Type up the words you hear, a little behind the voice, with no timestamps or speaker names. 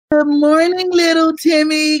Good morning, little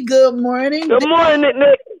Timmy. Good morning. Good morning,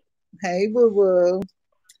 Nick. Hey, boo-boo.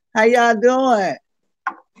 How y'all doing?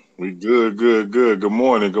 We good. Good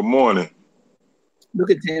morning.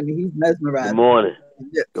 Look at Timmy. He's mesmerized. Good morning.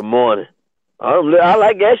 Good morning. I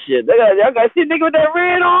like that shit. Y'all got see nigga with that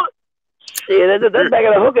red on? Shit, that's back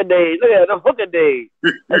in the hooker days. Look at them hooker days.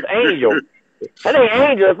 That's Angel. That ain't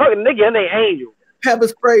Angel. Fucking nigga, that ain't Angel. Pepper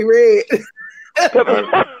spray red.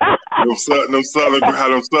 Them southern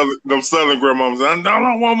grandmoms. I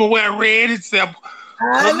don't want to wear red except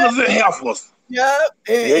because it helps. Yep.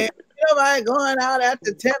 And nobody going out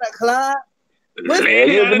after 10 o'clock.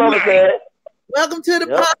 Welcome to the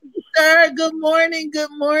podcast, sir. Good morning.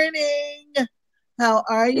 How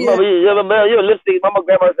are you? Your lipstick, mama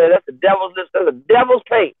grandma said that's the devil's lipstick. That's the devil's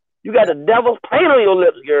paint. You got the devil's paint on your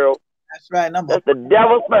lips, girl. That's right. That's the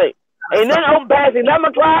devil's paint. Ain't nothing open past 11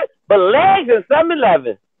 o'clock, but legs at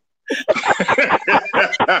 7-Eleven.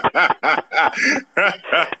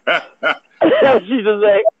 That's she just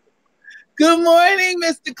say. Good morning,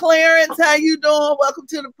 Mr. Clarence. How you doing? Welcome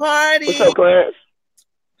to the party. What's up, Clarence?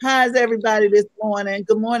 How's everybody this morning?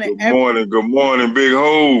 Good morning. Good morning, Big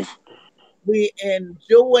Hove. We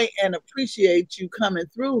enjoy and appreciate you coming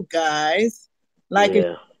through, guys. Like if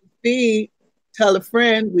you feed, tell a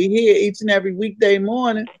friend. We here each and every weekday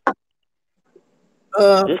morning.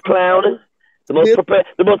 Just clowning. The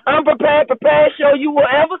most unprepared show you will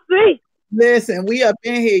ever see. Listen, we up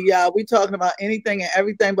in here, y'all. We talking about anything and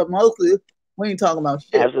everything, but mostly we ain't talking about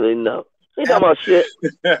shit. Absolutely no. We ain't talking about shit.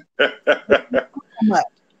 I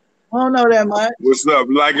don't know that much. What's up?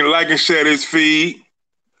 Like and share this feed.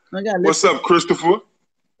 What's up, Christopher?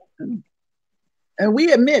 And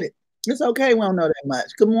we admit it. It's okay. We don't know that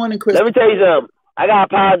much. Good morning, Christopher. Let me tell you something. I gotta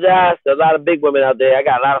apologize to a lot of big women out there. I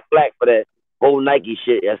got a lot of flack for that whole Nike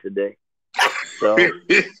shit yesterday. So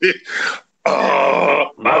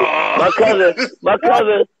my cousin. My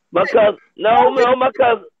cousin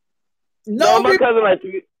like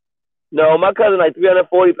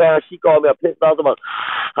 340 pounds. She called me a pissed off about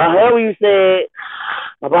how you said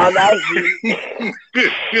about Nike.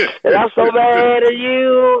 And I'm so mad at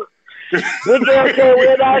you. Good girl can't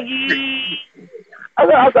wear Nike. I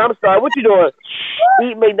said, I'm sorry, what you doing?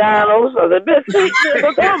 Eat McDonald's? I said, bitch, what you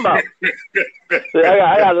talking about? So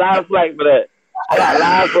I got a lot of flack for that.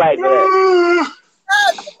 I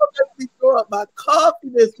throw up my coffee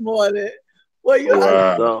this morning.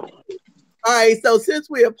 All right, so since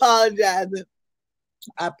we're apologizing,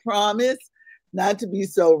 I promise not to be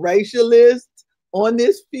so racialist on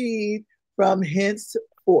this feed from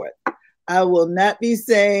henceforth. I will not be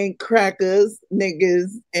saying crackers,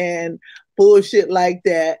 niggas, and bullshit like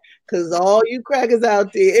that, because all you crackers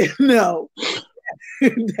out there know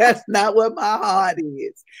that's not what my heart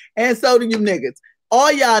is. And so do you niggas.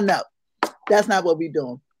 All y'all know that's not what we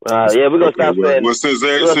doing. Yeah, we're going to stop saying. Well, since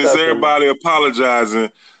everybody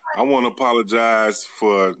apologizing, I want to apologize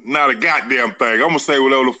for not a goddamn thing. I'm going to say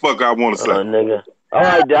whatever the fuck I want to say. Nigga. All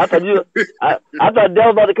right, I thought Dell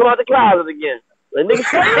was about to come out the closet again. Like, nigga,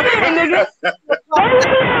 stay in, nigga. Stay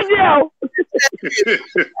in, Dell.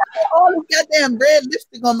 All this goddamn red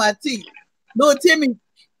lipstick on my teeth. Little Timmy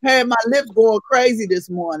had my lips going crazy this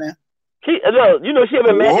morning. She had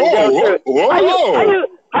been matching Dell's shirt.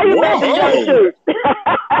 How you matching Dell's shirt?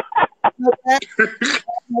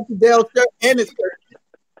 Dell's shirt and his shirt.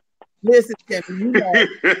 Listen, Timmy, he was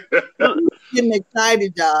getting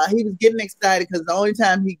excited, y'all. He was getting excited because the only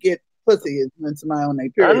time he get pussy is when somebody on their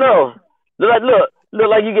period. I know. Look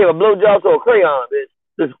like you gave a blowjob to a crayon,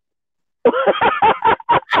 bitch.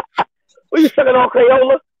 What you sucking on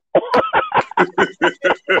Crayola?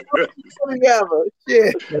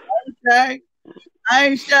 Shit. I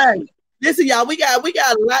ain't shy. Listen, y'all, we got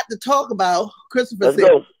a lot to talk about. Christopher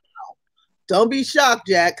said, don't be shocked,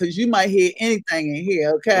 Jack, because you might hear anything in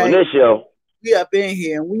here, okay? On this show. We up in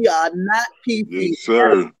here, and we are not PP. Yes,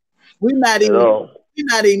 sir. We're not even. We're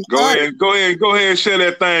not even. Go ahead, and share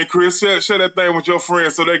that thing, Chris. Share that thing with your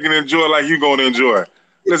friends so they can enjoy like you gonna enjoy.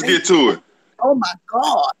 Let's get to it. Oh my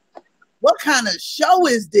God, what kind of show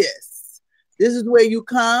is this? This is where you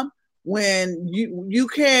come when you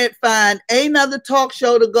can't find another talk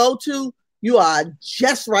show to go to. You are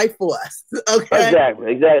just right for us. Okay.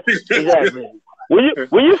 Exactly.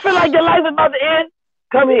 When you feel like your life is about to end,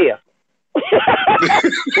 come here.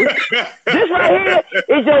 This right here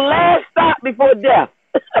is your last stop before death.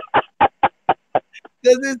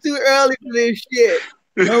 Because it's too early for this shit.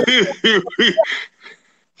 All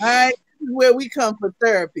right, this is where we come for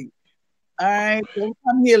therapy. All right, don't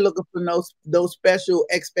come here looking for those special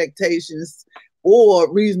expectations or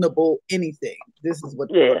reasonable anything. This is what.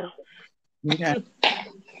 Yeah. Okay.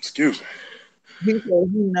 Excuse me. He said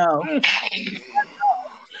he know.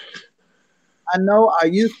 I know I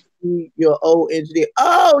used to be your old engineer.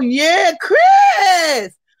 Oh yeah, Chris.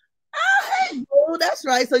 Oh hey boo, that's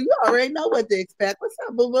right. So you already know what to expect. What's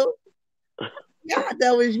up, boo boo? Yeah,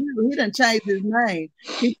 that was you. He done changed his name.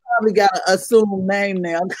 He probably got an assumed name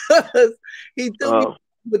now because he threw me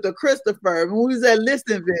with the Christopher when we was at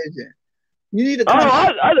Listing Vision. You need to come.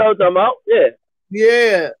 I know what I'm talking about. Yeah.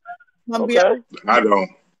 Yeah. Okay. I don't.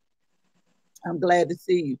 I'm glad to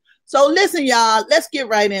see you. So listen, y'all, let's get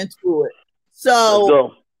right into it.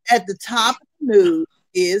 So at the top of the news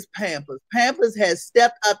is Pampers. Pampers has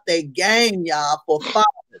stepped up their game, y'all, for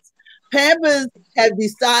fathers. Pampers have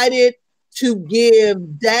decided to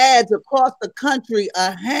give dads across the country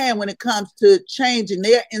a hand when it comes to changing.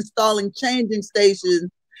 They're installing changing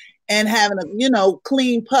stations and having a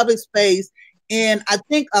clean public space in I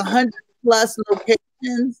think 100+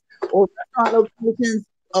 locations or restaurant locations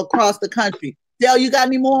across the country. Dale, you got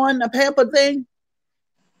any more on the Pamper thing?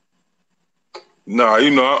 No,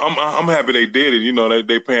 I'm happy they did it.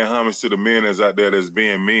 They paying homage to the men that's out there that's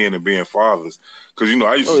being men and being fathers. Because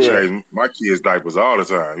I used to change my kids' diapers all the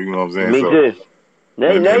time. You know what I'm saying? Me too.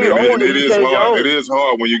 It is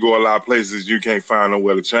hard when you go a lot of places you can't find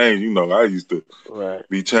nowhere to change. I used to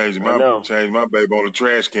be changing my baby on the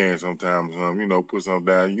trash can sometimes. Put something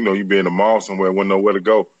down. You be in the mall somewhere, wouldn't know where to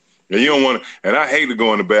go. And you don't want to. And I hate to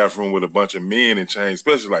go in the bathroom with a bunch of men and change,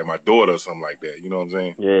 especially like my daughter or something like that. You know what I'm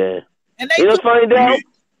saying? Yeah. And you know what's funny, Dale?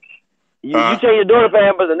 You change your daughter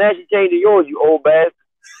Pampers and now she changed yours, you old bastard.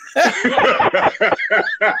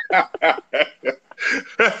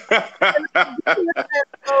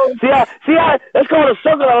 see how that's called a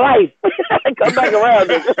circle of life. Come back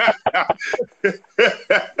around.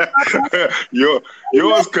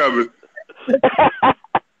 Yours coming.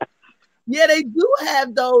 Yeah, they do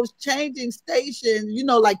have those changing stations,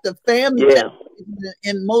 like the family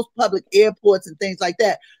in most public airports and things like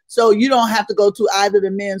that. So you don't have to go to either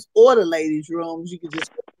the men's or the ladies' rooms. You can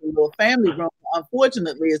just go to a little family room.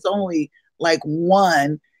 Unfortunately, it's only like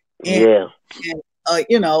one in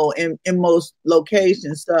most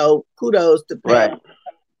locations. So kudos to Pam.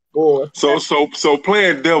 So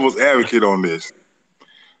playing devil's advocate on this.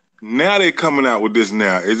 Now they're coming out with this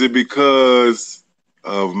now. Is it because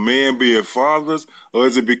of men being fathers, or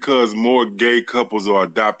is it because more gay couples are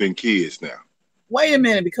adopting kids now? Wait a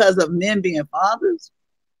minute, because of men being fathers?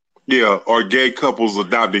 Yeah, or gay couples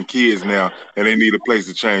adopting kids now, and they need a place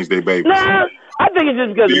to change their babies. Nah, I think it's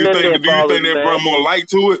just because do you think they bring more light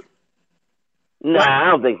to it? Nah, I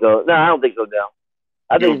don't think so. No, I don't think so, Dale.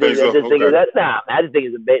 I just think it's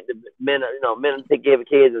the men. Men take care of the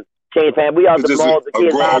kids and change family. We all the malls, the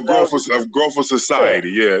kids. A growth of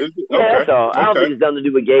society. Yeah. That's all. I don't think it's nothing to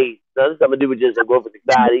do with gays. It's something to do with just a growth of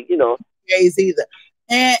society. Gays either.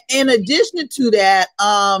 And in addition to that,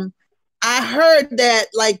 I heard that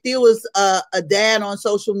like there was a dad on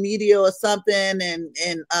social media or something, and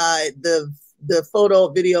the photo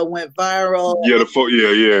video went viral. Yeah,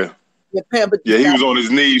 he was on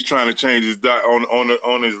his knees trying to change his diet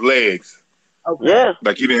on his legs. Okay. Yeah,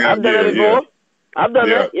 like he didn't have. I've done that before. I've done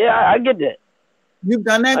that. Yeah, I get that. You've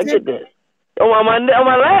done that? I get that. On my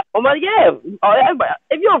lap.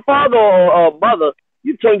 If you're a father or a mother,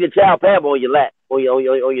 you change your child pamper on your lap, on your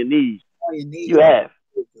knees. On your knees. You have.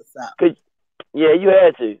 Yeah, you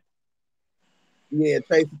had to. Yeah,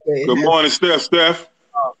 Tracy said. Good morning, Steph.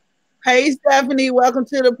 Hey, Stephanie, welcome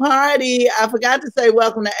to the party. I forgot to say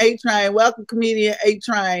welcome to A-Train. Welcome, comedian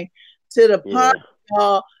A-Train, to the party,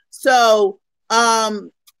 y'all. So,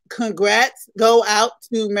 congrats go out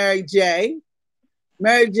to Mary J.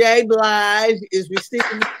 Mary J. Blige is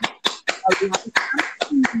receiving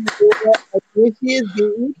this year's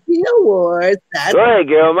BET Awards. Go ahead,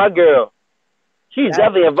 girl, my girl. She's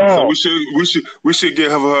definitely involved. So we should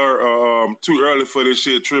give her Too Early for This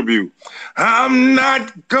Shit tribute. I'm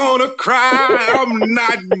not gonna cry. I'm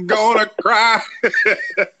not gonna cry.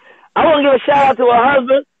 I want to give a shout out to her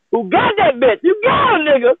husband who got that bitch. You got him,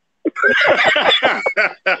 nigga.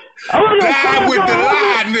 Die with the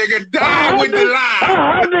lie, nigga. Die with the lie. Her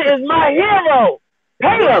husband is my hero.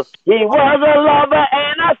 Taylor, he was a lover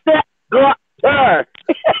and I said, got her.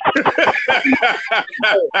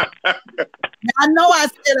 I know I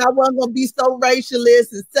said I wasn't gonna be so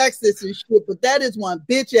racialist and sexist and shit, but that is one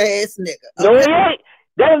bitch ass nigga. Okay? No, he ain't.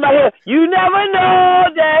 That is my hero. You never know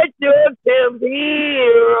that you're Tim's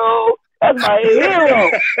hero. That's my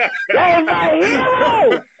hero. That is my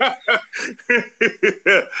hero.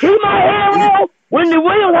 He's my hero. Wendy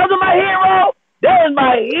Williams was my hero. That is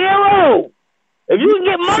my hero. If you can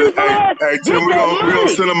get money for that, hey Tim, we're gonna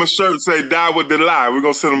send him a shirt say "Die with the lie." We're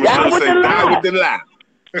gonna send him a shirt say "Die with the lie."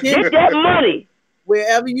 Get that money.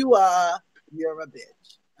 wherever you are, you're a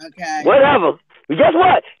bitch. Okay. Whatever. But guess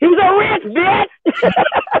what? He's a rich bitch.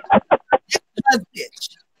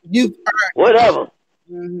 Bitch. You heard. Whatever.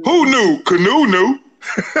 Mm-hmm. Who knew? Canoe knew.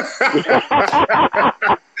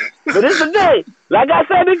 But it's the thing. Like I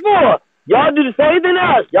said before, y'all do the same thing to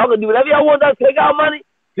us. Y'all can do whatever y'all want to take our money.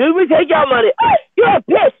 Do we take our money? Hey, you're a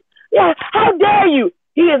bitch. Yeah, how dare you?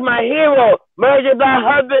 He is my hero. Mary J. Blige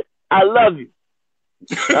husband. I love you.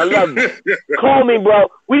 I love you. Call me, bro.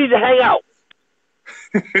 We need to hang out.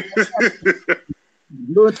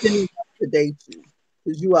 Little Timmy wants to date you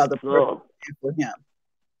because you are the perfect man for him.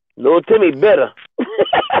 Little Timmy bitter.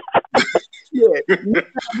 Yeah, you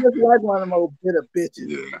just like one of them old bitter bitches.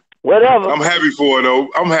 Yeah. Whatever. I'm happy for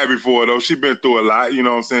her though. She's been through a lot. You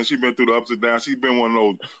know what I'm saying? She's been through the ups and downs. She's been one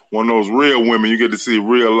of those real women. You get to see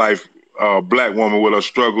real life black woman with her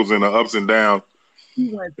struggles and her ups and downs.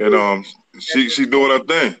 And she doing her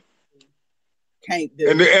thing. Can't do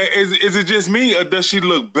and is it just me or does she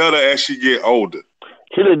look better as she get older?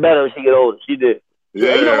 She looks better as she get older. She did.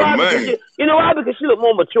 Yeah, you know why? man. You know why? Because she look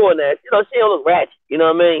more mature now. You know, she don't look ratchet. You know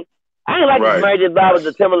what I mean? I ain't like this Mary J. Blige with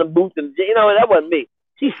the Timberland boots and that wasn't me.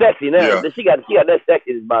 She's sexy now. Yeah. She got that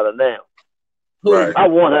sexiness about her now. Right. I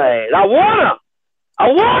want her ass. I want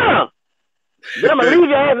her. Then I'm gonna leave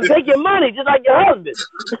your ass and take your money just like your husband.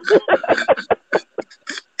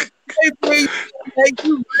 Take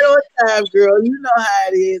you real time, girl. You know how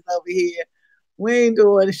it is over here. We ain't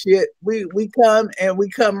doing shit. We come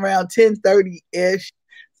around 10:30-ish.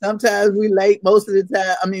 Sometimes we late. Most of the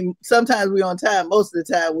time, I mean, sometimes we on time. Most of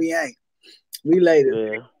the time we ain't. We late,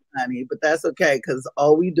 honey. But that's okay because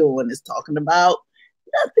all we doing is talking about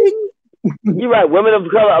nothing. You're right. Women of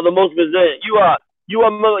color are the most resilient. Y'all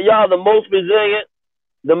are the most resilient,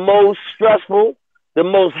 the most stressful, the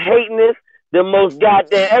most hatiness, the most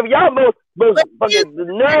goddamn. Y'all most fucking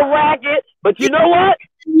nerve-wracking. But you know what?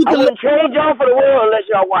 I wouldn't trade y'all for the world unless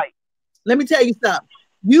y'all white. Let me tell you something.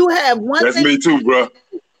 You have one That's thing. me too, bro.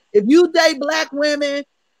 If you date black women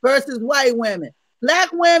versus white women,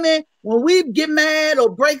 black women, when we get mad or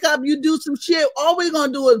break up, you do some shit, all we're going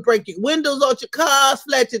to do is break your windows out your car,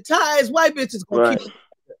 flat your tires. White bitches going to keep you.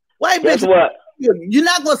 White bitches. Guess what? You're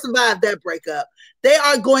not going to survive that breakup. They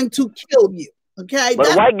are going to kill you. Okay?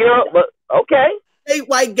 But a white girl, okay. They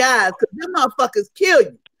white guys, because them motherfuckers kill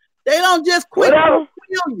you. They don't just quit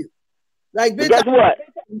kill you. Like, bitch. Guess what?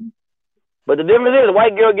 But the difference is a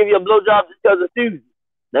white girl give you a blowjob just because it's Tuesday.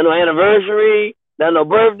 Not no anniversary, not no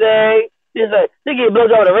birthday. She's like, they give you a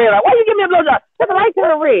blowjob with a red. Like, why you give me a blowjob? That's the light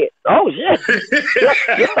turn red. Oh, shit.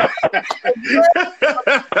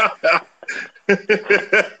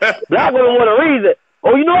 Black women want a reason.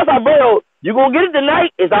 Oh, you know what's our birthday? You gonna get it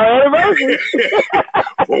tonight? It's our anniversary.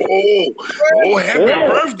 Happy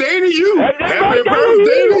birthday to you. Happy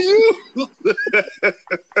birthday to you.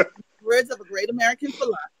 Words of a great American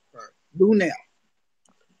philosopher, Lunel.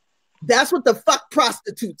 That's what the fuck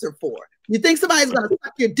prostitutes are for. You think somebody's gonna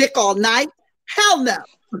suck your dick all night? Hell no.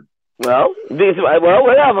 Well,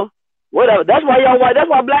 whatever. That's why y'all white. That's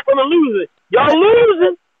why black women losing. Y'all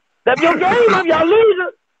losing. That's your game up. Y'all losing.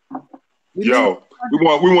 Yo,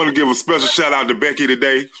 we want to give a special shout out to Becky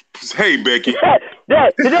today. Hey, Becky.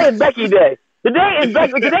 Today is Becky Day. Today is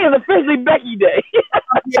officially Becky Day.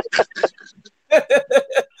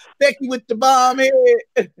 Becky with the bomb head.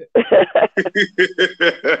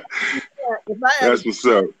 That's what's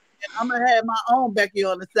up. I'm gonna have my own Becky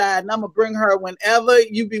on the side, and I'm gonna bring her whenever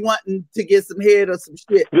you be wanting to get some head or some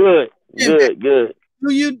shit. Good.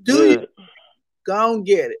 Do you go and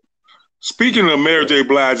get it? Speaking of Mary J.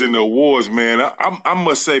 Blige and the awards, man, I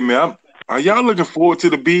must say, man, are y'all looking forward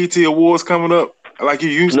to the BET Awards coming up like you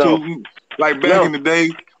used to? Like back in the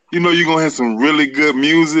day, you're gonna hear some really good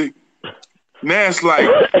music. Now it's like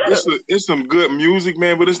it's some good music,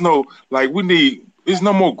 man, but it's no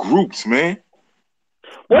more groups, man.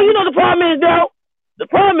 Well, the problem is though. The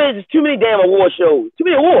problem is too many damn award shows, too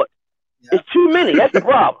many awards. Yeah. It's too many. That's the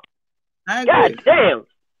problem. God damn,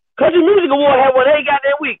 Country Music Award had one every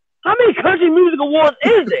goddamn week. How many country music awards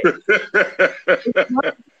is there?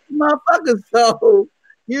 Motherfuckers, so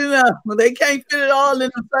they can't fit it all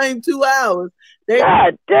in the same 2 hours.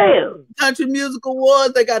 God damn. Country Music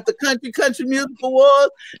Awards. They got the Country Music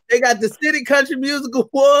Awards. They got the City Country Music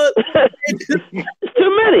Awards. It's too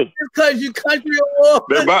many. Because you country awards.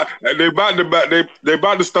 They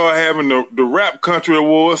about to start having the rap country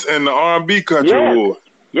awards and the R&B country awards.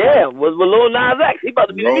 Yeah, with Lil Nas X. He about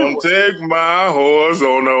to be the new one. Take my horse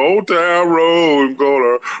on the old town road. I'm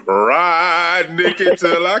gonna ride Niki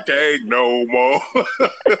till I can't no more.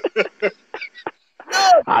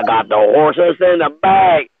 I got the horses in the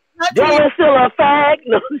bag. Joe is still a fag.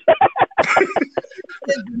 No.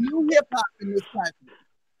 There's new hip hop in this country.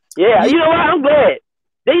 Yeah, you know what? I'm glad.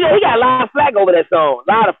 He got a lot of flack over that song.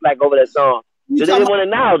 A lot of flack over that song. They didn't want to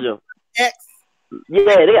acknowledge him.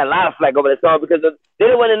 Yeah, they got a lot of flack over that song because they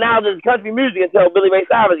didn't want to acknowledge his country music until Billy Ray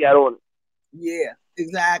Cyrus got on it. Yeah,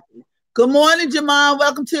 exactly. Good morning, Jamon.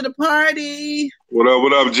 Welcome to the party.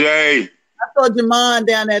 What up, Jay? I saw Jamon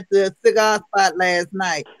down at the cigar spot last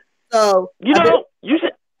night. So you know, you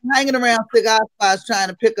should hanging around cigar spots trying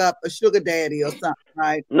to pick up a sugar daddy or something,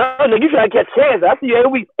 right? No, you trying to catch chance. I see you every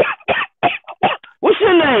week. What's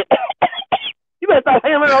your name? You better start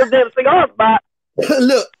hanging around those damn cigar spots.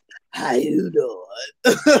 Look, how you doing?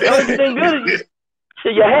 Everything good.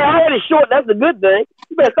 Shit, your hair already short. That's a good thing.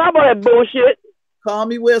 You better stop all that bullshit. Call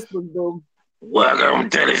me Whisper, boo. Welcome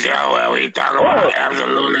to the show where we talk about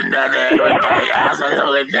absolutely nothing.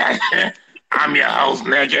 Absolutely nothing. I'm your host,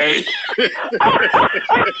 Niki.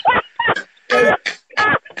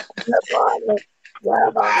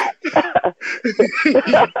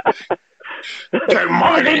 Good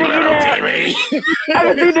morning, little Timmy. I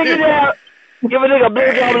can see nigga down. Give a nigga a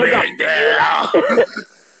blowjob and look up.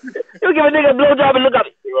 You give a nigga a blowjob and look up.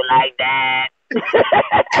 You like that?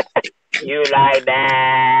 You like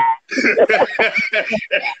that?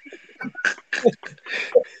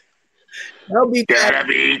 Gotta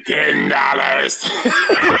be $10.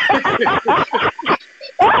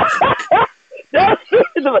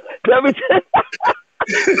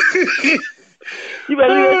 You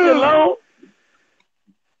better leave that shit alone.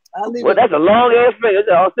 Well, that's a long ass finger. Is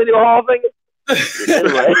that all City Hall finger?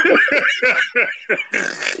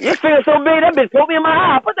 Your finger so big that bitch put me in my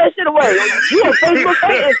eye. Put that shit away. You on Facebook?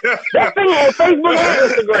 That finger on Facebook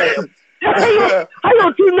and Instagram. How you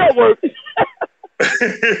on two networks?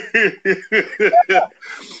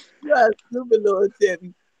 You're a stupid little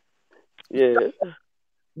Timmy. Yeah.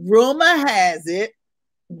 Rumor has it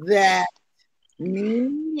that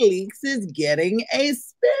Nene Leakes is getting a spinoff.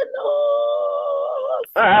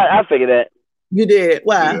 I figured that. You did?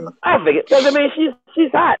 Why? Yeah. I figured. Because, I mean,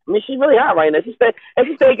 she's hot. I mean, she's really hot right now. She stayed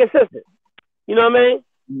consistent. You know what I mean?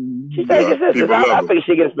 Mm-hmm. She stayed consistent. I figured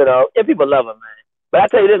she'd get a spinoff. Yeah, people love her, man. But I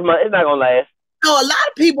tell you this, man, it's not going to last. No, a lot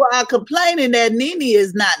of people are complaining that Nene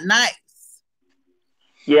is not nice.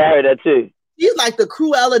 Yeah, I heard that too. She's like the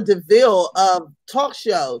Cruella DeVille of talk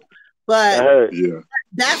shows. But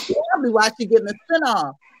that's probably why she's getting a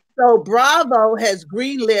spinoff. So Bravo has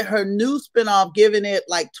greenlit her new spinoff, giving it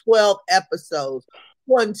like 12 episodes.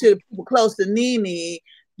 According to people close to Nene,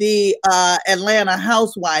 the Atlanta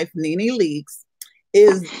housewife, Nene Leakes,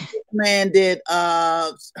 is demanded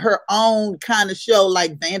her own kind of show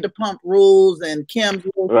like Vanderpump Rules and Kim's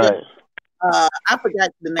Rules. Right. I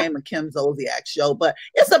forgot the name of Kim Zolciak's show, but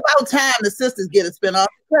it's about time the sisters get a spinoff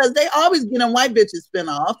because they always get them white bitches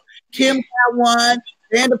spinoff. Kim got one,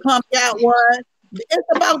 Vanderpump got one. It's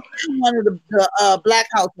about time one of the Black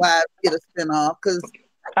housewives get a spinoff because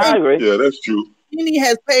I agree. Yeah, that's true. Nene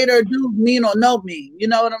has paid her dues, mean or no mean. You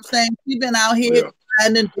know what I'm saying? She's been out here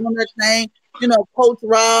and then doing her thing. You know, Coach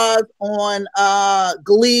Roz on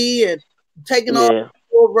Glee and taking off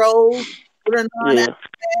full roles.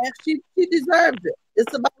 She deserves it.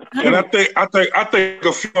 It's about time. And I think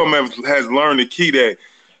a film has learned the key that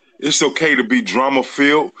it's okay to be drama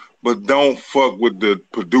filled, but don't fuck with the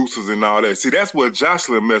producers and all that. See, that's what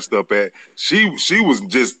Jocelyn messed up at. She was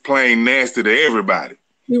just plain nasty to everybody.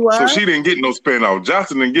 So she didn't get no spinoff.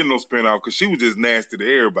 Jocelyn didn't get no spinoff because she was just nasty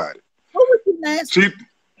to everybody. Who was she nasty?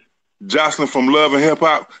 Jocelyn from Love and Hip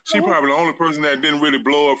Hop, she probably the only person that didn't really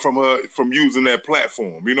blow up from using that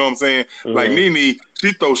platform. You know what I'm saying? Mm-hmm. Like Nene,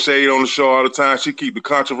 she throw shade on the show all the time. She keep the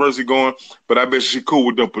controversy going, but I bet she cool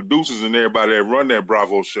with the producers and everybody that run that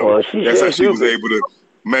Bravo show. Well, that's how she was able to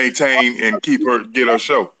maintain and get her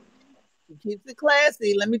show. She keeps it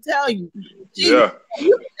classy, let me tell you. You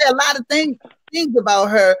can say a lot of things about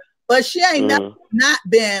her, but she ain't not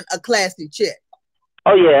been a classy chick.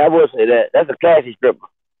 Oh yeah, I will say that. That's a classy stripper.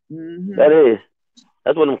 Mm-hmm.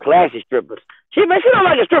 That's one of them classy strippers. She don't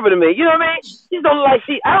like a stripper to me. You know what I mean? She don't like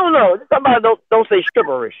I don't know. Somebody don't say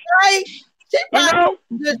stripperish. Right?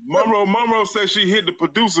 Monroe said she hit the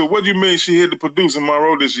producer. What do you mean she hit the producer,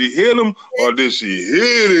 Monroe? Did she hit him or did she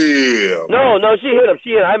hit him? No, she hit him.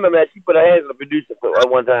 I remember that she put her hands on the producer at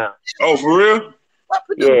one time. Oh, for real?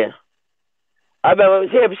 Yeah. I remember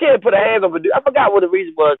she had put her hands on the producer. I forgot what the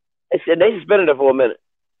reason was. They suspended her for a minute.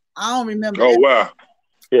 I don't remember. Oh, wow.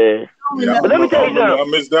 Yeah. But let me tell you something. I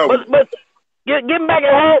missed that one. But getting back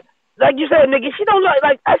at her, like you said, Nikki, she don't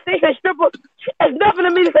like I say stripper. It's nothing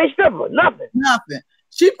to me to say stripper. Nothing.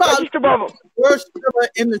 She probably the worst stripper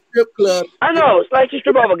in the strip club. I know. It's like she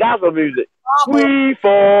strip off of gospel music. We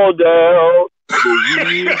fall down.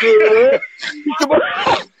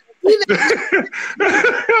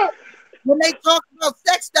 When they talk about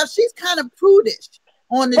sex stuff, she's kind of prudish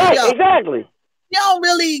on the show. Exactly. You don't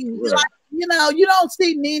really like, you don't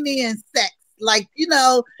see Nene in sex. Like,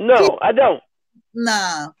 No, I don't.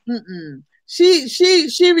 Nah. She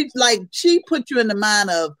put you in the mind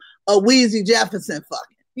of a Weezy Jefferson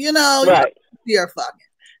fucking. Right. You're fucking.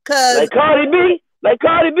 Cause like Cardi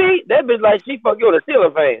B, that bitch like she fuck you with a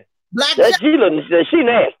Steelers fan. She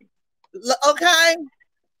nasty. Okay.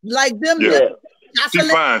 Like them. Yeah.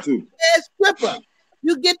 She's fine too. Stripper.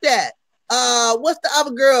 You get that. What's the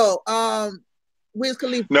other girl? Wiz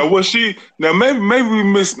Khalifa. Now maybe we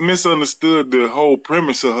misunderstood the whole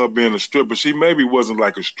premise of her being a stripper. She maybe wasn't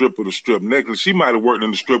like a stripper to strip necklace. She might have worked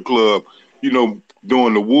in the strip club,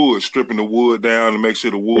 doing the wood, stripping the wood down to make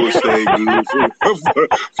sure the wood stayed good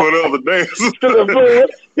for the other dancers.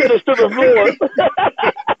 Stripper floor.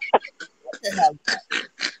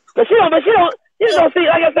 But she don't see,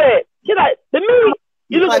 like I said, she like, to me,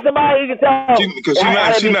 you look at somebody, you can tell. Because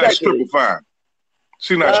she's not stripper fine.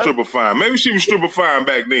 She's not stripper fine. Maybe she was stripper fine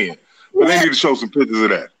back then, but they need to show some pictures of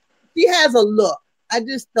that. She has a look. I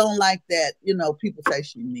just don't like that, people say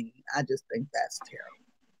she mean. I just think that's terrible.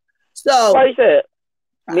 So, like you said,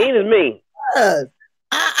 mean is mean.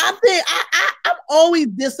 I think I'm always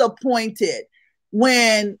disappointed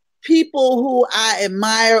when people who I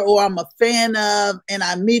admire or I'm a fan of and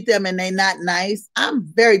I meet them and they're not nice. I'm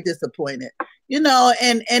very disappointed.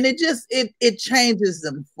 And it changes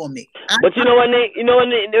them for me. But you know what, Nick?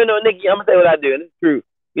 Nikki, I'm gonna tell you what I do, and it's true.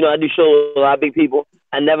 I do shows with a lot of big people.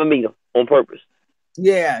 I never meet them on purpose.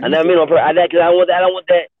 Yeah, I never meet them on purpose. Because I don't want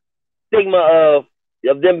that stigma of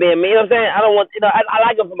them being mean. You know what I'm saying? I don't want. I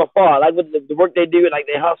like them from afar. I like what the work they do, like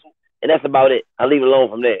they hustle, and that's about it. I leave it alone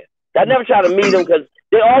from there. I never try to meet them because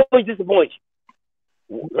they always disappoint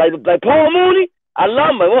you. Like Paul Mooney, I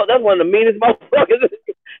love him. Well, that's one of the meanest motherfuckers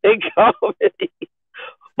in comedy.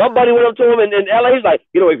 My buddy went up to him in LA. He's like,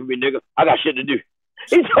 "Get away from me, nigga. I got shit to do."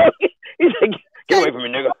 He's like, "Get away from me,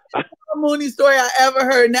 nigga." Mooney story I ever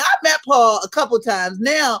heard. Now I met Paul a couple times.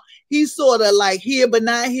 Now he's sort of like here but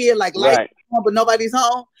not here, like right. But nobody's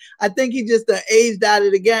home. I think he just aged out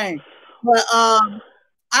of the game. But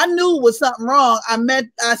I knew it was something wrong.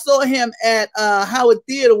 I saw him at Howard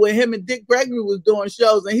Theater where him and Dick Gregory was doing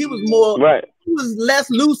shows, and he was more right. He was less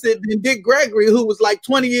lucid than Dick Gregory, who was like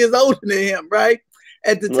 20 years older than him, right?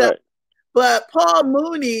 At the time. Right. But Paul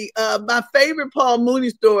Mooney, my favorite Paul Mooney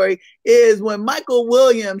story is when Michael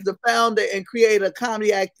Williams, the founder and creator of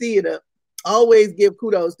Comedy Act Theater, always give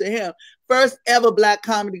kudos to him, first ever black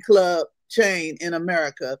comedy club chain in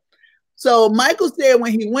America. So Michael said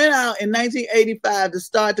when he went out in 1985 to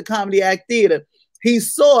start the Comedy Act Theater, he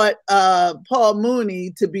sought Paul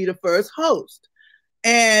Mooney to be the first host.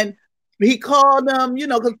 And he called him,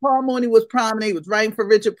 because Paul Mooney was prominent. He was writing for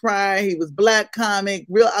Richard Pryor. He was black comic,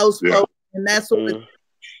 real outspoken, and that sort of thing.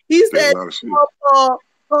 He said, Paul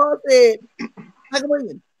said, Michael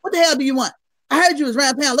Williams, what the hell do you want? I heard you was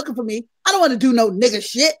around town looking for me. I don't want to do no nigga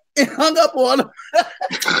shit. And hung up on him.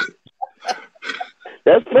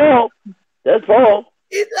 That's Paul.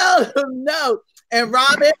 He told him no. And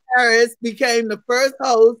Robert Harris became the first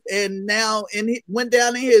host and now went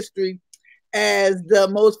down in history as the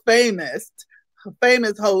most famous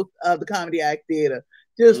host of the Comedy Act Theater.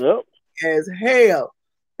 Just as hell.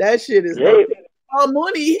 That shit is Paul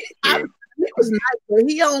Mooney, he was nice, but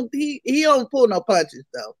he don't pull no punches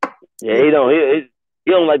though. Yeah, he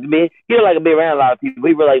don't like to be around a lot of people.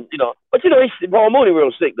 He really but Paul Mooney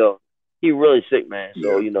real sick though. He really sick, man.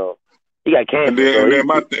 So, he got cancer.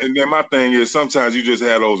 And then my thing is sometimes you just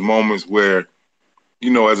have those moments where,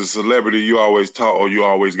 as a celebrity, you always talk or you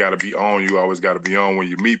always got to be on. You always got to be on when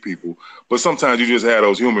you meet people. But sometimes you just have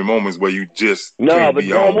those human moments where you just can't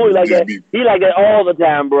be on. Mooney like that. He like that all the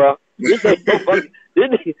time, bro. This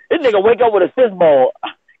nigga wake up with a cyst ball.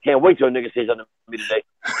 Can't wait till a nigga says something to me today.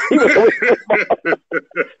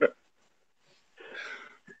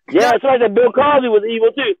 Yeah, somebody said Bill Cosby was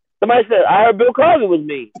evil too. Somebody said, I heard Bill Cosby was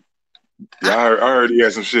mean. Yeah, I heard he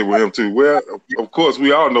had some shit with him too. Well, of course,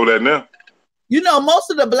 we all know that now.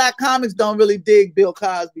 Most of the black comics don't really dig Bill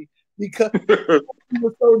Cosby because he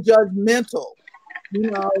was so judgmental.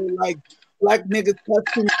 Like black niggas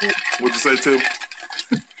touching him. What'd you say, Tim?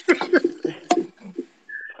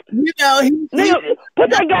 Nigga, put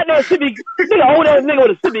that goddamn sippy, nigga, old ass nigga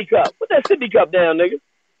with a sippy cup. Put that sippy cup down, nigga.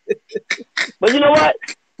 But you know what?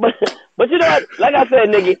 But you know what? Like I said,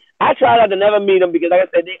 nigga, I try not to never meet them because, like I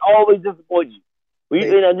said, they always disappoint you.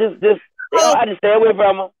 I just stay away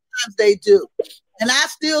from them. Sometimes they do. And I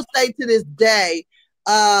still say to this day,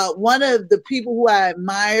 one of the people who I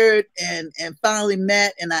admired and finally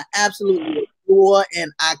met and I absolutely adore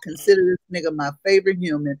and I consider this nigga my favorite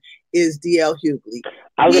human is D.L. Hughley.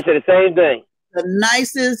 I was going to say the same thing. The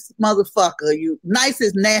nicest motherfucker,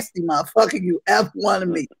 nicest nasty motherfucker you ever want to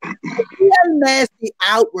meet. He has nasty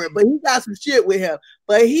outward, but he got some shit with him.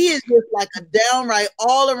 But he is just like a downright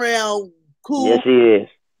all around cool. Yes, he is.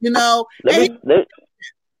 You know,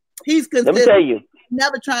 he's consistent. Let me tell you,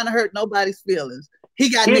 never trying to hurt nobody's feelings.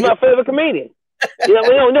 He's my favorite comedian. When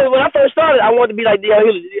I first started, I wanted to be like D.L.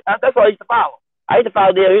 Hughley. That's all I used to follow. I used to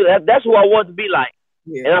follow D.L. Hughley. That's who I wanted to be like.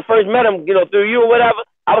 Yeah. And I first met him, through you or whatever.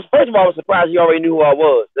 First of all, I was surprised he already knew who I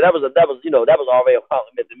was. So that was already a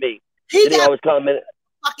compliment to me. He got a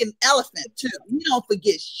fucking elephant too. He don't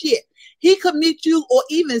forget shit. He could meet you or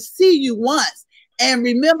even see you once and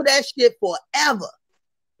remember that shit forever.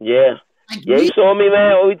 Yeah. Like you saw me,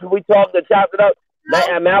 man. We talked and chopped it up.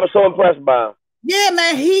 Man, I was so impressed by him. Yeah,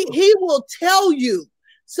 man. He will tell you.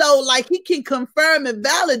 So, like, he can confirm and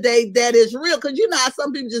validate that it's real. Because you know how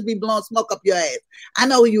some people just be blowing smoke up your ass. I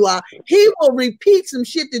know who you are. He will repeat some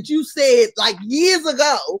shit that you said, like, years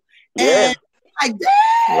ago. Yeah. And, like,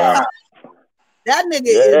 damn. Wow. That nigga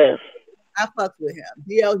is... I fuck with him.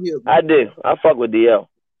 D.L. Hughley. I do. I fuck with D.L.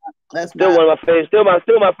 That's still one of my favorite. Still my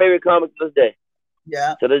favorite comic to this day.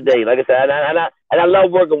 Yeah. To this day. Like I said, and I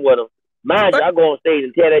love working with him. Mind you, I go on stage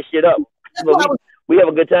and tear that shit up. We have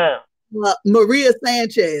a good time. Maria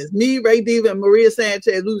Sanchez, me, Ray Diva, and Maria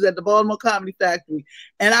Sanchez, who was at the Baltimore Comedy Factory,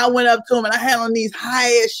 and I went up to him and I had on these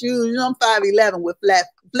high-ass shoes. You know, I'm 5'11" with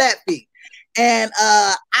flat feet, and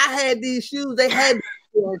I had these shoes. They had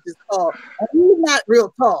inches tall. And he's not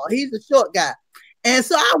real tall. He's a short guy, and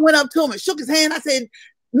so I went up to him and shook his hand. I said,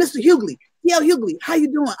 "Mr. Hughley, D.L. Hughley, how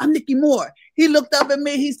you doing? I'm Niki Moore." He looked up at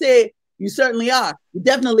me. He said, "You certainly are. You're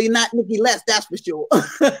definitely not Nikki Less, that's for sure."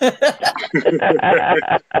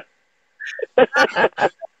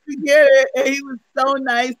 And he was so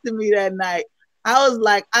nice to me that night. I was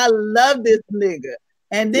like, I love this nigga.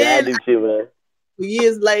 And then I do too, man.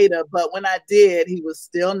 Years later, but when I did, he was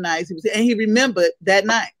still nice. And he remembered that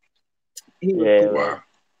night. Wow.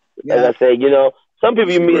 As I said, some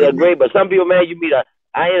people you meet are great, but some people, man, you meet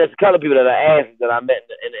there's a couple of people that are asses that I met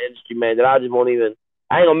in the industry, man, that I just won't even.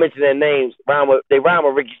 I ain't gonna mention their names. They rhyme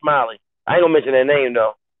with Ricky Smiley. I ain't gonna mention their name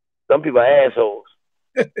though. Some people are assholes.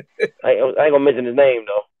 I ain't gonna mention his name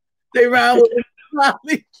though. They rhyme with Ricky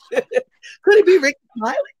Smiley. Could it be Ricky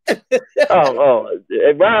Smiley?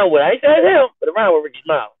 It rhyme with. I ain't saying him, but it rhyme with Ricky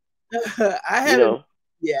Smiley. I haven't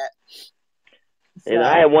yet. So. And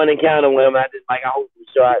I had one encounter with him. I hope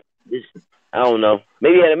so. I don't know.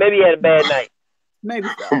 Maybe he had a bad night. Maybe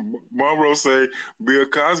so. Monroe say Bill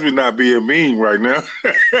Cosby not being mean right now.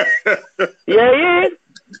 Yeah, he is.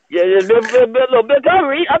 Yeah, Bill Cosby.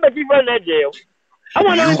 I bet you run that jail. I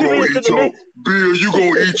want to know Bill, you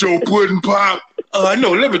gonna eat your pudding pop?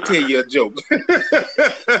 No, let me tell you a joke.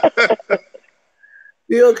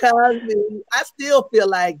 Bill Cosby, I still feel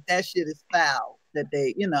like that shit is foul. That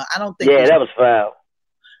they, I don't think. Yeah, that was foul.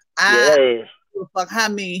 I don't give a fuck how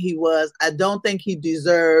mean he was. I don't think he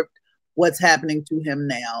deserved what's happening to him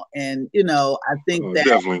now. And, I think that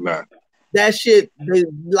definitely not. That shit,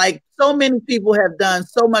 like so many people have done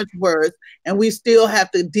so much worse, and we still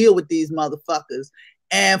have to deal with these motherfuckers.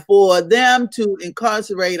 And for them to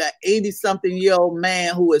incarcerate an 80-something-year-old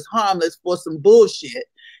man who is harmless for some bullshit,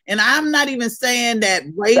 and I'm not even saying that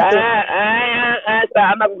rape.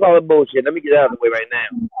 I'm not gonna call it bullshit. Let me get out of the way right now.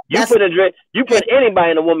 You put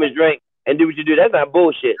anybody in a woman's drink and do what you do. That's not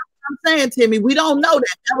bullshit. I'm saying, Timmy, we don't know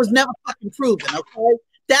that. That was never fucking proven. Okay,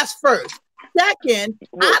 that's first. Second,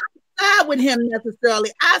 I don't side with him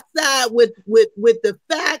necessarily. I side with the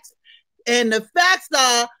facts, and the facts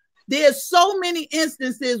are there's so many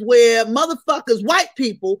instances where motherfuckers, white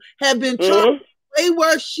people, have been charged way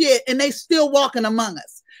worse shit, and they still walking among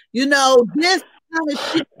us. This kind of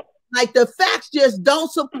shit, like the facts just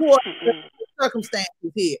don't support the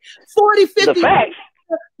circumstances here. 40, 50 the facts.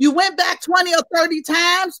 You went back 20 or 30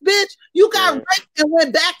 times, bitch. You got raped and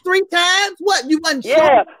went back 3 times. What? You wasn't sure?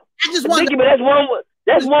 I just want. But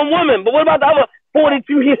that's one woman. But what about the other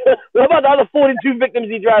 42? What about the other 42 victims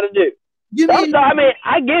he tried to do? I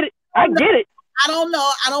get it. I get it. I don't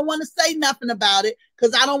know. I don't want to say nothing about it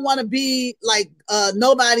because I don't want to be like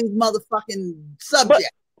nobody's motherfucking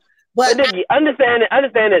subject. But Nikki, understand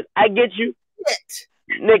this. I get you,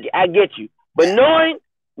 Nikki. I get you. But knowing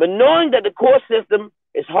that the court system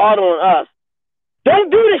is hard on us, don't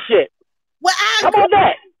do this shit. Well, how about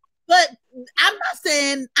that? But I'm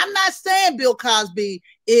not saying Bill Cosby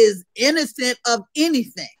is innocent of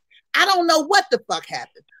anything. I don't know what the fuck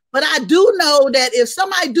happened. But I do know that if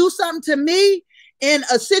somebody do something to me in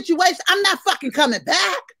a situation, I'm not fucking coming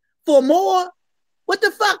back for more. What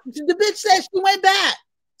the fuck? The bitch said she went back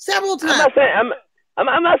several times.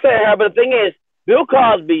 I'm not saying her, but the thing is, Bill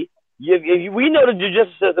Cosby, if we know the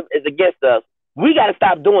judicial system is against us, we got to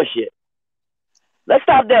stop doing shit. Let's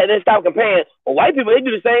stop that and then stop comparing. Well, white people, they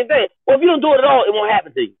do the same thing. Well, if you don't do it at all, it won't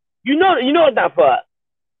happen to you. You know it's not for us.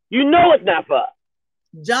 You know it's not for us.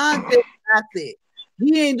 John said nothing.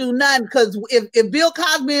 He ain't do nothing because if Bill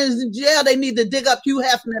Cosby is in jail, they need to dig up Hugh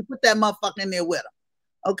Hefner and put that motherfucker in there with him.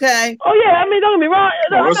 Okay. Oh yeah, I mean, don't get me wrong.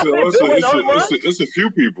 It's a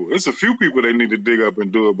few people. It's a few people they need to dig up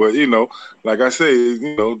and do it. But like I say,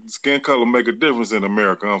 skin color make a difference in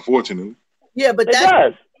America, unfortunately. Yeah, but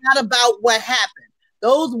that's not about what happened.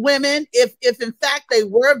 Those women, if in fact they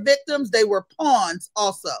were victims, they were pawns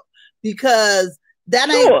also, because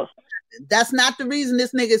that's not the reason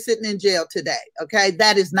this nigga is sitting in jail today. Okay,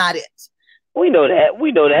 that is not it. We know that.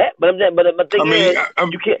 But the thing is,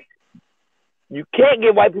 you can't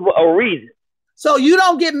give white people a reason. So you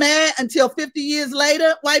don't get mad until 50 years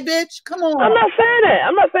later, white bitch? Come on. I'm not saying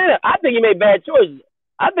that. I think you made bad choices.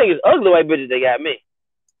 I think it's ugly white bitches that got me.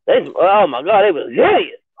 Oh my God, they was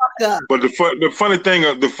idiots. But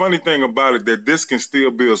the funny thing about it, that this can still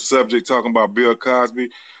be a subject talking about Bill Cosby,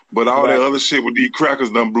 but all that other shit with these crackers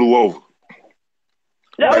done blew over.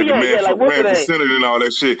 Like the man for Senate and all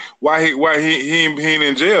that shit. Why he ain't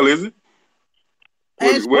in jail, is it?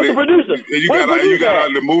 What's the producer? You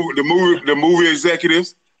got the movie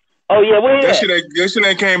executives. Oh yeah, where that shit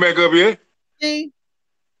ain't came back up yet.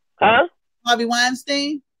 Huh? Harvey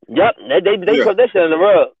Weinstein. Yep, they put that shit in the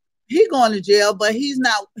rug. He going to jail, but he's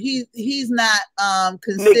not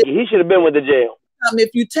considered. He should have been with the jail.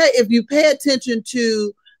 If you pay attention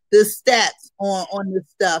to the stats on this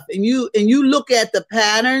stuff, and you look at the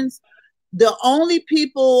patterns, the only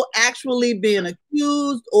people actually being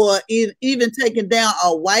accused or even taken down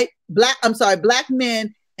are black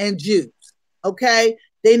men and Jews. Okay,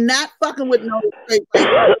 they not fucking with no straight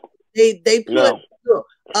white. They put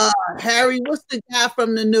Harry. What's the guy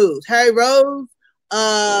from the news? Harry Rose.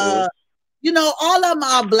 All of them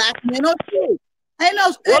are black men or Jews. Ain't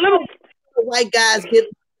no white guys get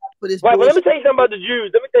for this. Right, but let me tell you something about the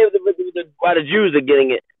Jews. Let me tell you why the Jews are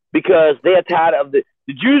getting it, because they are tired of the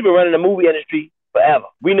Jews been running the movie industry forever.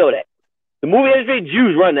 We know that. The movie industry,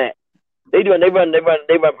 Jews run that. They run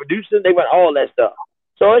producing, they run all that stuff.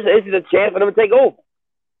 So it's a chance for them to take over.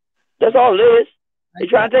 That's all it is. They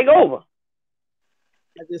try to take over.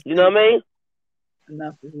 You know what I mean?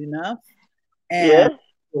 Enough is enough. And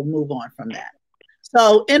we'll move on from that.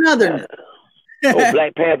 So, in other news.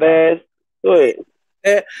 Black Panther ass. Go ahead.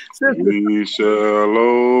 We shall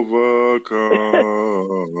overcome.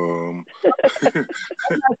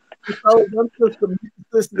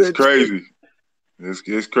 It's crazy.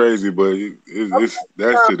 It's crazy, but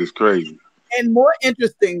that shit is crazy. And more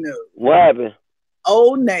interesting news. What happened?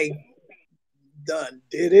 Old Navy done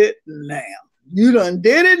did it now. You done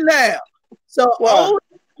did it now. So Old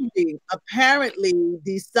Navy apparently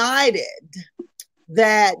decided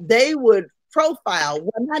that they would profile,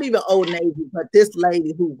 well, not even Old Navy, but this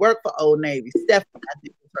lady who worked for Old Navy, Stephanie, I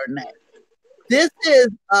think is her name. This is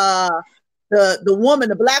the woman,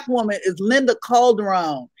 the black woman is Linda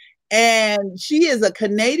Calderon. And she is a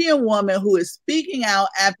Canadian woman who is speaking out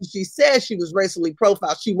after she said she was racially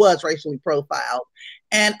profiled. She was racially profiled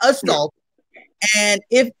and assaulted. And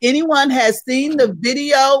if anyone has seen the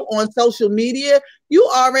video on social media, you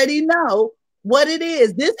already know what it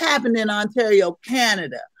is. This happened in Ontario,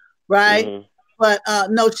 Canada, right? Mm-hmm. But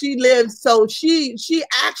no, she lives, so she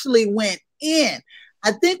actually went in.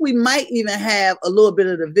 I think we might even have a little bit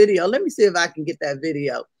of the video. Let me see if I can get that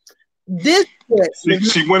video.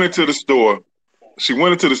 She went into the store. She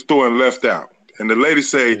went into the store and left out. And the lady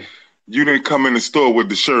say, "You didn't come in the store with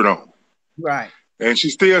the shirt on." Right. And she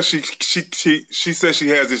says she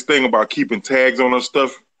has this thing about keeping tags on her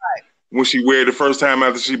stuff when she wear it the first time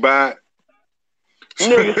after she buy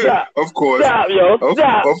it. Of course. Stop, yo.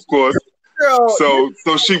 Of course. Girl.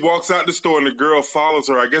 So she walks out the store and the girl follows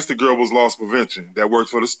her. I guess the girl was loss prevention that worked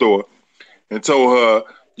for the store and told her,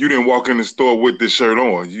 "You didn't walk in the store with this shirt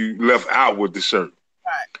on. You left out with the shirt."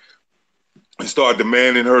 Right. And started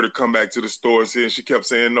demanding her to come back to the store, and she kept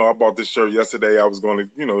saying, "No, I bought this shirt yesterday. I was going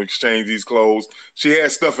to, exchange these clothes." She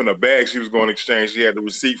had stuff in her bag she was going to exchange. She had the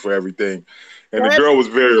receipt for everything. And the girl was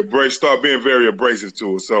very abrasive, started being very abrasive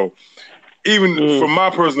to her. So even from my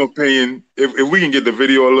personal opinion, if we can get the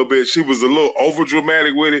video a little bit, she was a little over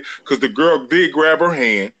dramatic with it because the girl did grab her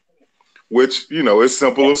hand, which, is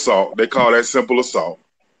simple assault. They call that simple assault.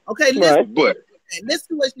 Okay, listen. But saying. Listen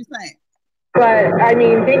to what she's saying. But I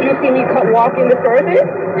mean, did you see me walk in the store with it?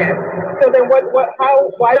 Yes. So then why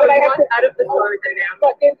would I have to out of the store with it now?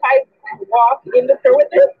 But didn't I walk in the store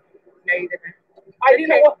with it? No, you didn't. I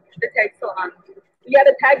didn't walk. The tag's still on. Yeah,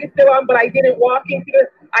 the tag is still on, but I didn't walk into the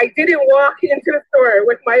store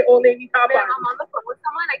with my Old Navy top on. I'm on the phone with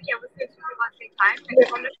someone. I can't listen to you at the same time.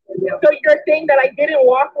 So you're saying that I didn't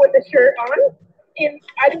walk with the shirt on?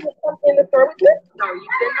 I didn't come in the store with it? No, you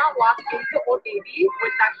did not walk into Old Navy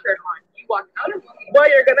with that shirt on. You walked out of it. Well,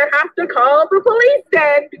 you're gonna have to call the police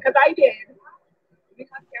then, because I did. We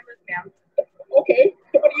have cameras, ma'am. Okay,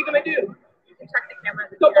 so what are you gonna do? You can check the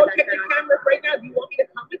cameras. So go check the cameras right now. Do you want me to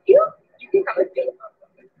come with you? You can come with me.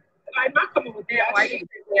 I'm not coming with you. Why are you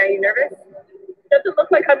nervous? Are you nervous? Does it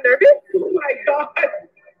look like I'm nervous? Oh my God.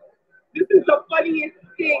 This is the funniest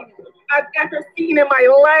thing I've ever seen in my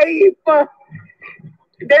life.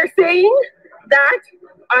 They're saying that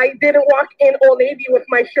I didn't walk in Old Navy with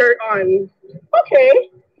my shirt on.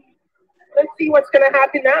 Okay. Let's see what's going to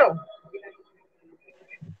happen now.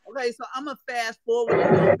 Okay, so I'm going to fast forward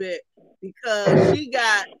a little bit because she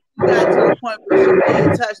got to the point where she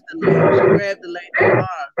did touch the lady. She grabbed the lady's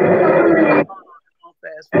arm. I'm going to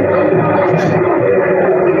fast forward.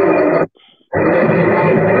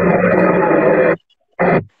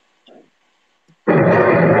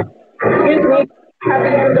 Excuse me.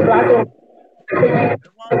 Happy on the black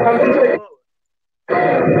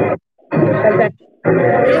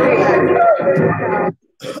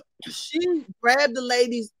She grabbed the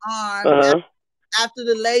lady's arm after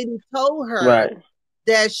the lady told her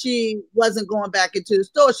that she wasn't going back into the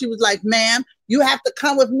store. She was like, ma'am, you have to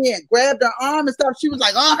come with me, and grabbed her arm and stuff. She was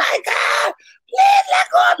like, oh my God, please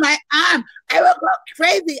let go of my arm. I will go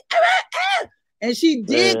crazy. And she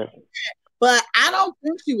did. But I don't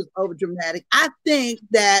think she was over dramatic. I think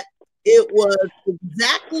that it was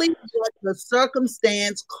exactly what the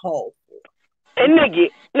circumstance called for. And Niki,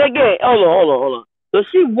 hold on. So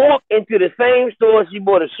she walked into the same store she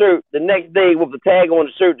bought a shirt the next day with the tag on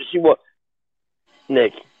the shirt that she bought.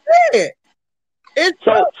 Niki. Yeah. It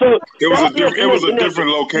was a different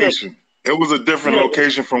location. It was a different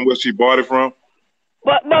location from where she bought it from.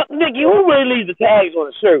 But Niki, who really leaves the tags on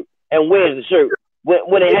the shirt and wears the shirt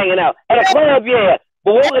when they hanging out at a club? Yeah,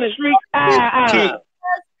 but walking the street.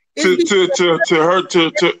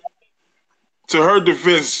 To her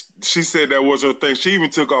defense, she said that was her thing. She even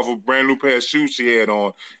took off a brand new pair of shoes she had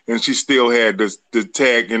on, and she still had the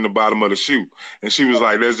tag in the bottom of the shoe. And she was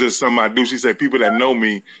like, "That's just something I do." She said, "People that know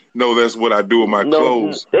me know that's what I do with my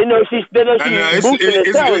clothes." They know she's boosting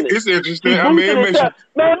and selling it. It's interesting. I mean, it makes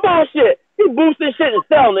man, bullshit. He boosting shit and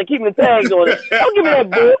selling it, keeping the tags on it. Don't give me that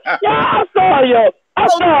bull. I'm sorry, yo. I'm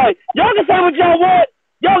sorry. Y'all can say what y'all want.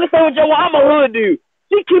 I'm a hood dude.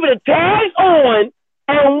 She keeping the tags on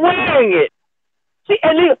and wearing it. She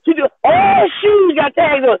do all shoes got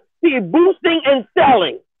tags on. She is boosting and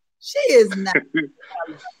selling. She is not.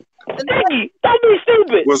 Niki, don't be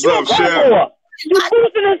stupid. What's up, Chef? She's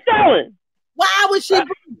boosting and selling. Why would she?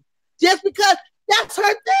 Just because that's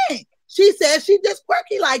her thing. She said she just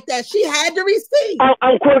quirky like that. She had the receipt.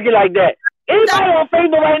 I'm quirky like that. Anybody on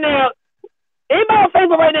Facebook right now?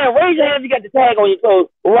 Raise your hand if you got the tag on your clothes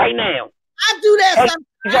right now. I do that sometimes.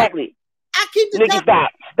 Exactly. I keep the Niki, tag.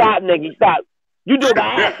 stop, Niki, stop. You do it by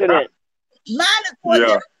accident. Mine is for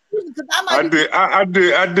because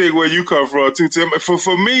I dig where you come from too, Tim.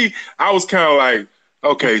 For me, I was kind of like,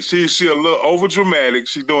 okay, she a little over dramatic.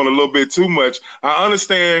 She's doing a little bit too much. I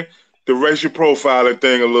understand the racial profiling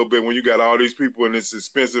thing a little bit when you got all these people in this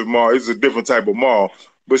expensive mall. It's a different type of mall,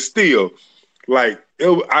 but still, like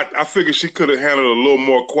I figured she could have handled it a little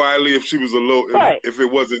more quietly if she was if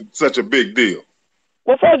it wasn't such a big deal.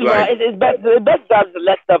 Well, first of all, it's best to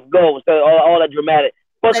let stuff go instead of all that dramatic.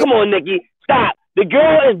 But come on, Niki, stop. The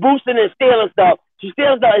girl is boosting and stealing stuff. She's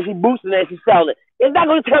stealing stuff and she's boosting it and she's selling it. It's not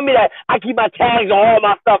going to tell me that I keep my tags on all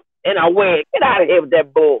my stuff and I wear it. Get out of here with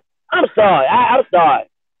that bull. I'm sorry. I'm sorry.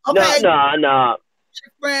 Okay. No.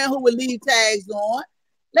 Friend who would leave tags on.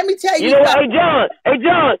 Let me tell you. You know what? Hey,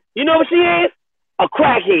 John. You know what she is? A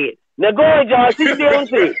crackhead. Now go ahead, John. She's stealing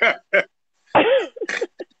too.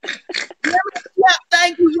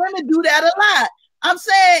 Thank you. Women do that a lot. I'm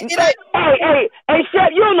saying it ain't. Hey,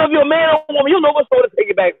 Chef, you don't know if you're a man or a woman. You don't know what store to take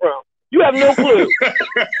it back from. You have no clue.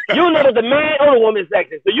 You don't know if the man or the woman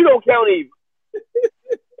section, so you don't count either.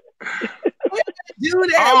 Do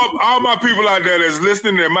that. All my people out there that's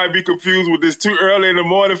listening that might be confused with this too early in the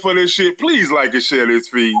morning for this shit, please like and share this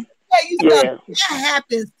feed. That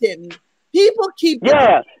happens, Timmy. People keep.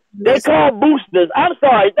 Yeah, they call boosters. I'm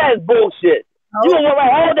sorry, that is bullshit. You don't want to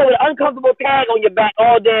ride all day with an uncomfortable tag on your back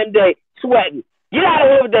all damn day, sweating. Get out of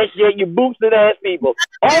here with that shit, you boosted ass people.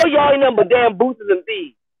 All y'all ain't nothing but damn boosters and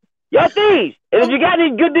thieves. Y'all thieves. And if you got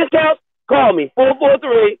any good discounts, call me.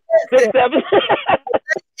 443-67.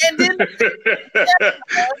 And then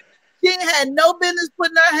she had no business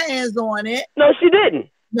putting her hands on it. No, she didn't.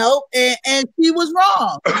 No, and she was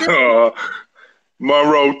wrong.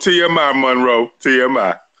 Monroe, TMI, Monroe,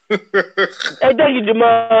 TMI. Hey, thank you,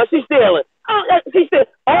 Jamal. She's stealing.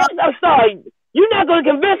 I'm sorry. You're not going to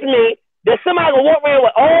convince me that somebody will walk around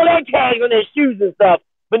with all that tags on their shoes and stuff,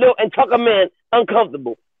 and tuck them in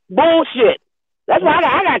uncomfortable. Bullshit. That's why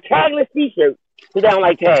I got tagless t-shirts because I don't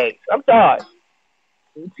like tags. I'm sorry.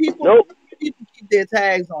 People keep their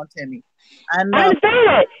tags on, Timmy. I understand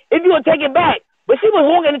that. If you want to take it back. But she was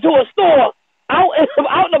walking into a store out and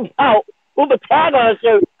about with a tag on her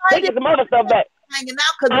shirt, taking some other stuff back. Hanging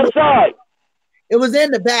out I'm sorry. It was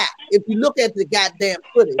in the back. If you look at the goddamn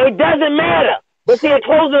footage. It doesn't matter. But she had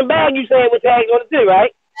clothes in the bag, you saying, with tags on it too,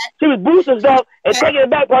 right? She was boosting stuff and taking it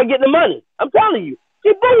back while getting the money. I'm telling you.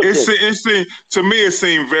 She boosted. To me, it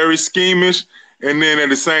seemed very schemish. And then at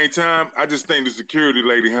the same time, I just think the security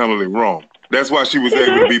lady handled it wrong. That's why she was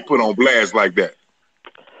able to be put on blast like that.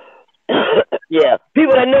 Yeah.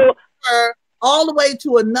 People that know her all the way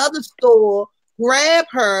to another store, grab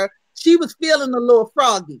her. She was feeling a little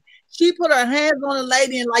froggy. She put her hands on the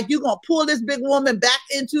lady and like, you gonna pull this big woman back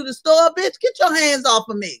into the store, bitch? Get your hands off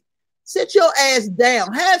of me. Sit your ass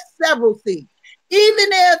down. Have several seats.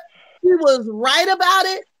 Even if she was right about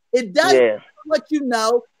it, it doesn't matter what you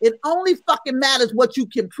know. It only fucking matters what you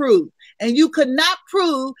can prove. And you could not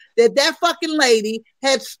prove that that fucking lady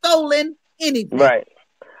had stolen anything. Right.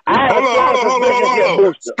 Hold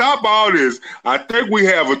on. Stop all this. I think we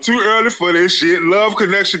have a too early for this shit love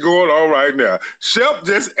connection going on right now. Shep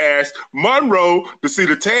just asked Monroe to see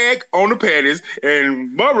the tag on the panties,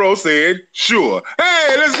 and Monroe said, sure.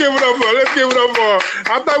 Hey, let's give it up for her.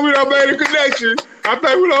 I thought we done made a connection.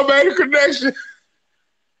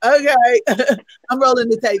 Okay. I'm rolling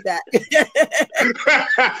the tape back.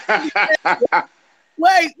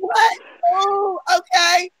 Wait, what? Oh,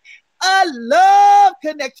 okay. A love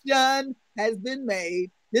connection has been made.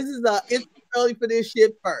 It's early for this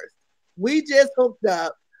shit first. We just hooked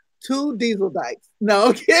up 2 diesel dykes. No,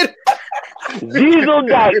 I'm kidding. Diesel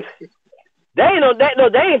dykes. They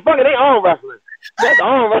ain't fucking their own wrestling. That's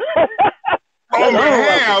arm wrestling.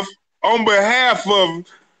 On behalf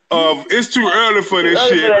of It's Too Early for This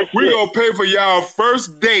Shit, we're gonna pay for y'all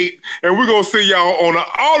first date, and we're gonna send y'all on an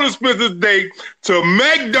all-expensive date to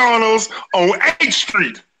McDonald's on 8th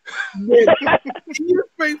Street. You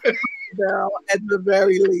spring for Barrel at the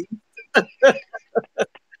very least.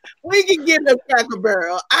 We can get a Cracker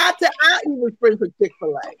Barrel. I even spring for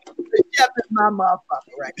Chick-fil-A. The chef is my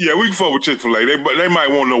motherfucker, right? Yeah, we can fuck with Chick-fil-A. They might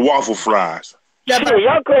want no waffle fries. Yeah,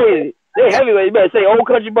 y'all crazy. They heavyweight. You better say Old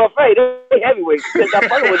Country Buffet. They heavyweight. Stop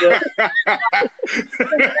fucking with them.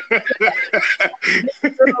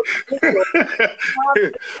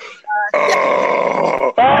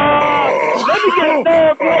 Let me get a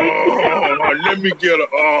third plate. Let me get a.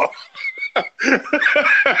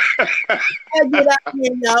 Get out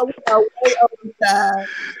here, y'all. We are way over time.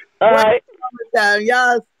 All right.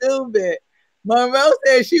 Y'all stupid. Monroe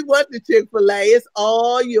said she wants the Chick-fil-A. It's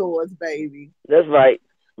all yours, baby. That's right.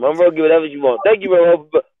 Monroe, give whatever you want. Thank you, Monroe,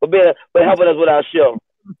 for helping us with our show.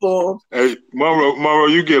 Hey, Monroe,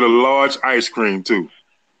 you get a large ice cream too.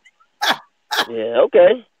 Yeah,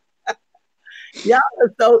 okay. Y'all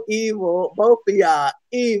are so evil. Both of y'all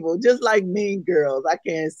evil, just like Mean Girls. I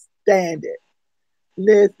can't stand it.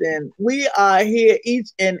 Listen, we are here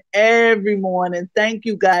each and every morning. Thank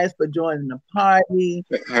you guys for joining the party.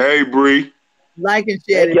 Hey, Bree. Like and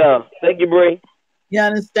share. Thank you, Bree. You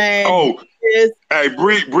understand? Oh, hey,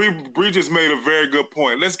 Bree just made a very good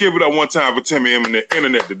point. Let's give it up one time for Timmy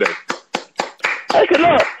Internet today. Hey,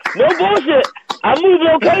 look, no bullshit. I move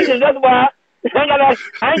locations. That's why I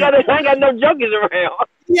ain't got no junkies around.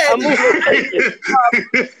 Yeah, I move locations.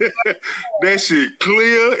 That shit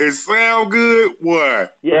clear. It sound good.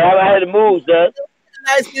 What? Yeah, I had to move, son.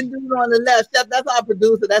 Nice skin dude on the left. That's our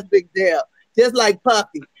producer. That's Big Dale. Just like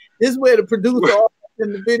Puffy. This is where the producer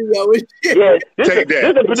in the video is. Yeah, take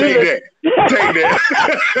that.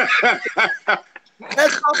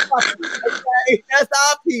 That's our Puffy. Okay? That's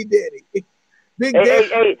our P. Diddy. Big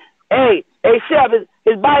Dale. Hey, Chef,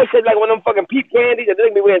 his body shaped like one of them fucking peep candies that they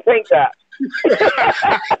be wearing tank tops.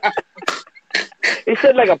 He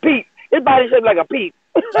shaped like a peep. His body shaped like a peep.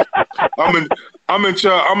 I'm in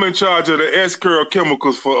charge of the S curl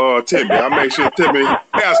chemicals for Timmy. I make sure Timmy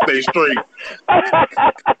hair stay straight.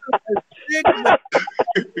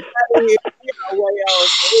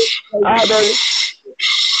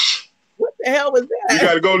 What The hell was that? You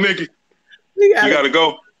gotta go, Nikki. You gotta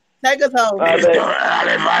go. Take us home. It's too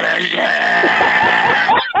early for this shit.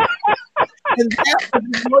 And that was a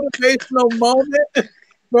motivational moment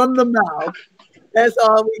from the mouth. That's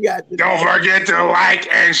all we got today. Don't forget to like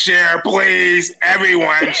and share, please.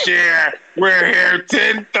 Everyone share. We're here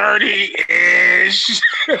 10:30-ish.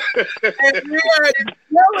 And we are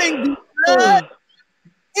going because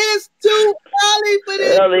it's too early for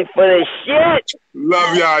this. Early for this shit.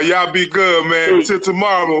 Love y'all. Y'all be good, man. Till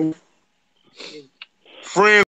tomorrow. Friends.